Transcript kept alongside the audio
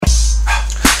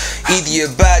Either you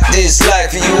about this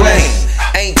life or you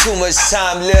ain't too much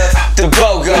time left, the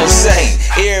BOGO say.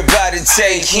 Everybody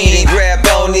take heed and grab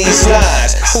on these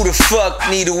lines. Who the fuck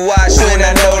need to watch when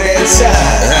I know that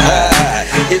time?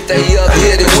 If they up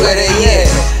here, then where they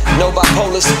at? No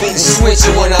bipolar speaking,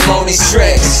 switching when I'm on these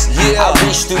tracks. I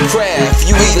reach through craft,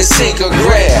 you either sink or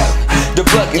grab. The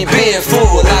bucket being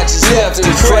full, I just left the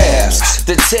crabs.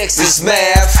 The Texas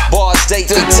math, bars state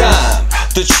the time.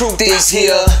 The truth is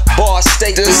here, bars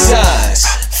state the signs.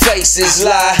 Faces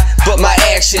lie, but my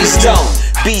actions don't.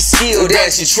 Be skilled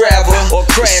as you travel, or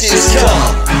crashes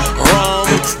come. Rum,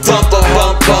 bumper,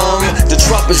 bump, bum. The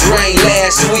trumpets rang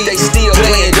last week, they still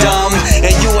playing dumb. And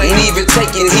you ain't even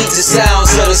taking heed to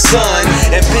sounds of the sun.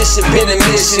 Ambition been a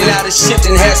mission, now the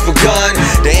shifting has begun.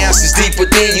 The answer's deep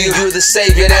within you, you're the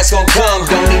savior that's gonna come.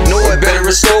 Don't ignore it, better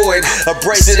restore it,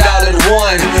 embrace it all at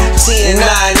one. 10, 9,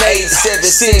 8, 7,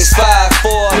 6, 5,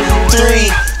 4, 3,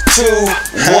 2,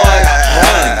 1.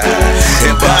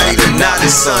 Embody the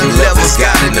knowledge, son, levels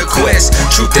God in the quest.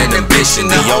 Truth and ambition,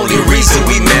 the only reason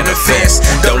we manifest.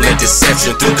 Don't let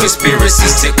deception through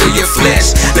conspiracies tickle your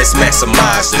flesh. Let's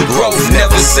maximize the growth,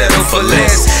 never settle for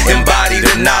less. Embody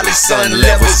the knowledge, son,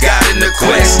 levels God in the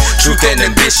quest. Truth and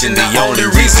ambition, the only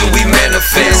reason we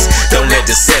manifest. Don't let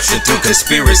deception through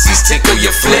conspiracies tickle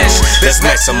your flesh. Let's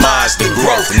maximize the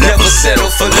growth, never settle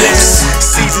for less.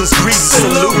 Seasons greet,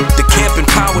 salute, the camp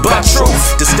empowered by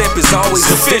truth. The stamp is always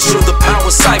official, the power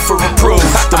cipher approved.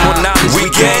 The more knowledge we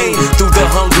gain through the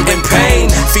hunger and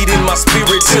pain, feeding my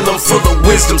spirit till I'm full of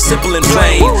wisdom, simple and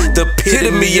plain. The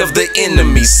epitome of the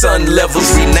enemy, sun levels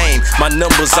rename. My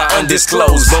numbers are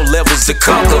undisclosed, more levels to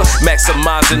conquer.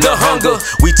 Maximizing the hunger,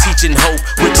 we teaching hope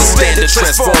with the standard,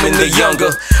 transforming the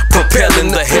younger. Propelling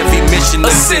the heavy mission,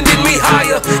 ascending me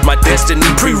higher. My destiny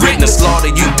pre-written, slaughter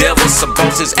you devils. Some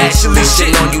bosses actually shit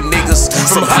on you niggas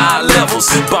from high levels.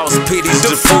 Boss pities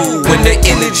the fool when the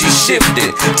energy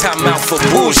shifted. Time out for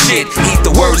bullshit, heed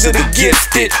the words of the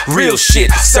gifted. Real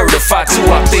shit, certified to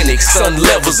authentic, sun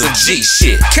levels of G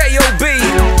shit. K.O.B.